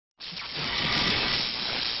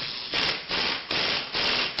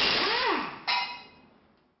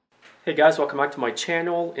Hey guys, welcome back to my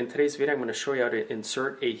channel. In today's video I'm going to show you how to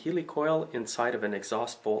insert a HELI coil inside of an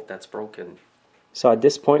exhaust bolt that's broken. So at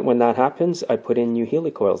this point when that happens, I put in new HELI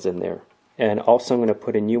coils in there. And also I'm going to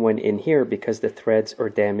put a new one in here because the threads are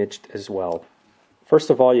damaged as well. First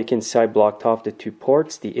of all, you can see I blocked off the two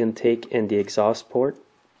ports, the intake and the exhaust port.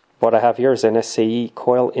 What I have here is an SAE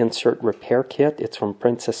coil insert repair kit. It's from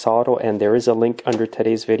Princess Auto, and there is a link under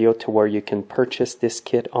today's video to where you can purchase this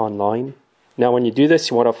kit online. Now when you do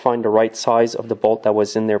this, you want to find the right size of the bolt that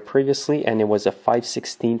was in there previously, and it was a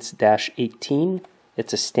 5/16-18.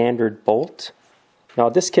 It's a standard bolt. Now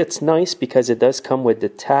this kit's nice because it does come with the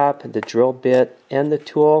tab, the drill bit, and the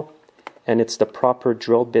tool, and it's the proper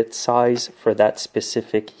drill bit size for that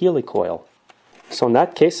specific HELI coil. So in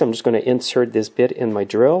that case, I'm just going to insert this bit in my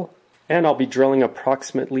drill, and I'll be drilling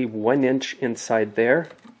approximately 1 inch inside there.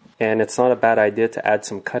 And it's not a bad idea to add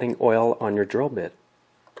some cutting oil on your drill bit.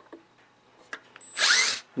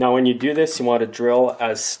 Now when you do this, you want to drill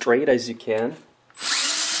as straight as you can.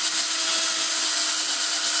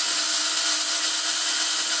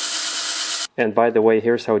 And by the way,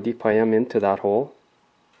 here's how deep I am into that hole.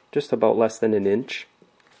 Just about less than 1 inch.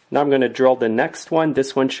 Now I'm going to drill the next one.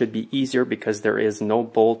 This one should be easier because there is no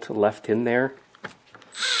bolt left in there.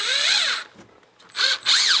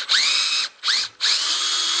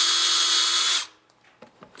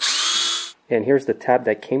 And here's the tab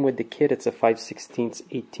that came with the kit. It's a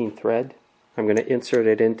 5/16-18 thread. I'm going to insert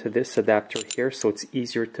it into this adapter here so it's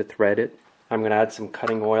easier to thread it. I'm going to add some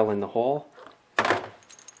cutting oil in the hole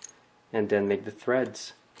and then make the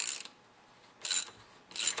threads.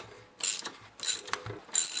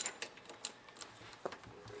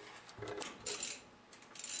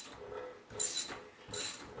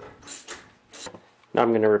 Now I'm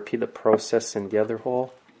going to repeat the process in the other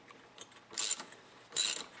hole.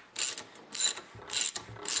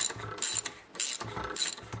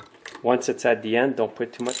 Once it's at the end, don't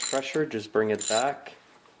put too much pressure, just bring it back.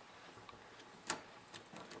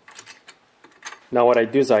 Now what I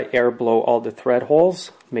do is I air blow all the thread holes.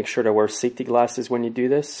 Make sure to wear safety glasses when you do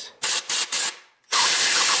this.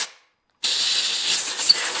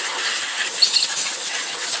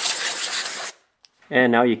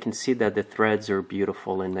 And now you can see that the threads are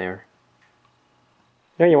beautiful in there.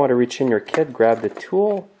 Now you want to reach in your kit, grab the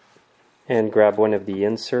tool, and grab one of the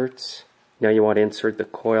inserts. Now you want to insert the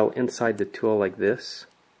coil inside the tool like this.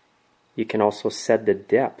 You can also set the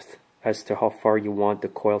depth as to how far you want the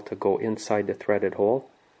coil to go inside the threaded hole.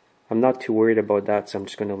 I'm not too worried about that, so I'm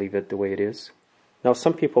just going to leave it the way it is. Now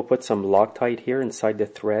some people put some Loctite here inside the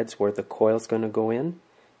threads where the coil is going to go in.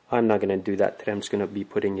 I'm not going to do that today. I'm just going to be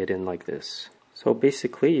putting it in like this. So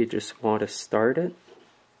basically you just want to start it,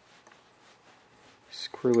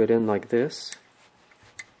 screw it in like this.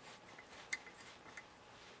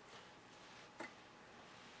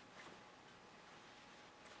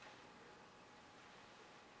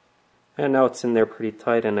 And now it's in there pretty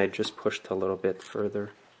tight, and I just pushed a little bit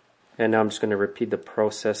further. And now I'm just going to repeat the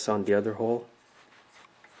process on the other hole.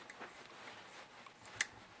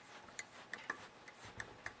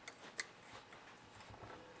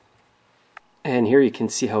 And here you can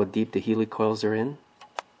see how deep the HELI coils are in.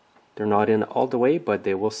 They're not in all the way, but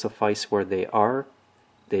they will suffice where they are.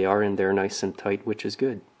 They are in there nice and tight, which is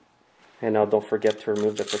good. And now don't forget to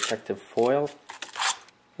remove the protective foil.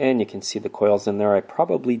 And you can see the coils in there. I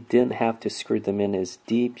probably didn't have to screw them in as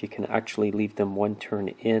deep. You can actually leave them one turn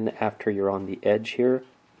in after you're on the edge here.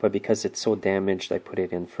 But because it's so damaged, I put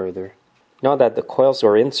it in further. Now that the coils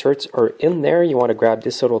or inserts are in there, you want to grab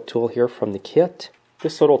this little tool here from the kit.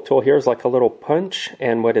 This little tool here is like a little punch,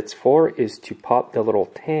 and what it's for is to pop the little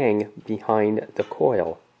tang behind the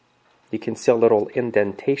coil. You can see a little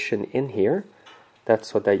indentation in here. That's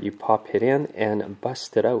so that you pop it in and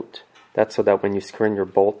bust it out. That's so that when you screw in your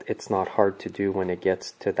bolt, it's not hard to do when it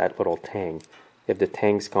gets to that little tang. If the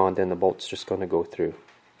tang's gone, then the bolt's just going to go through.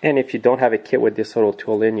 And if you don't have a kit with this little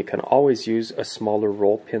tool in, you can always use a smaller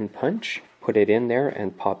roll pin punch. Put it in there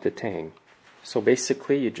and pop the tang. So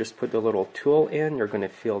basically, you just put the little tool in, you're going to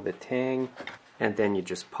feel the tang, and then you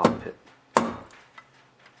just pop it.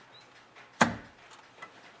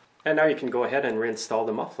 And now you can go ahead and reinstall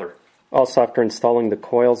the muffler. Also, after installing the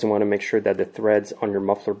coils, you want to make sure that the threads on your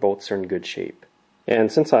muffler bolts are in good shape.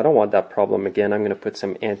 And since I don't want that problem again, I'm going to put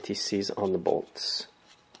some anti-seize on the bolts.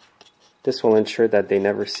 This will ensure that they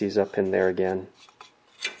never seize up in there again.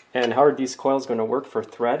 And how are these coils going to work for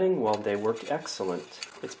threading? Well, they work excellent.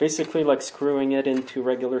 It's basically like screwing it into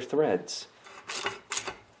regular threads.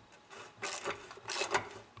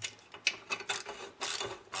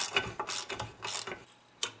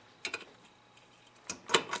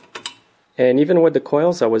 And even with the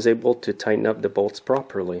coils, I was able to tighten up the bolts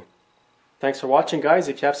properly. Thanks for watching, guys.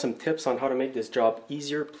 If you have some tips on how to make this job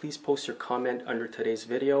easier, please post your comment under today's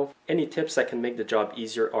video. Any tips that can make the job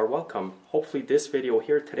easier are welcome. Hopefully this video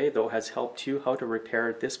here today though has helped you how to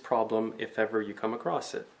repair this problem if ever you come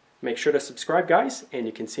across it. Make sure to subscribe, guys, and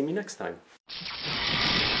you can see me next time.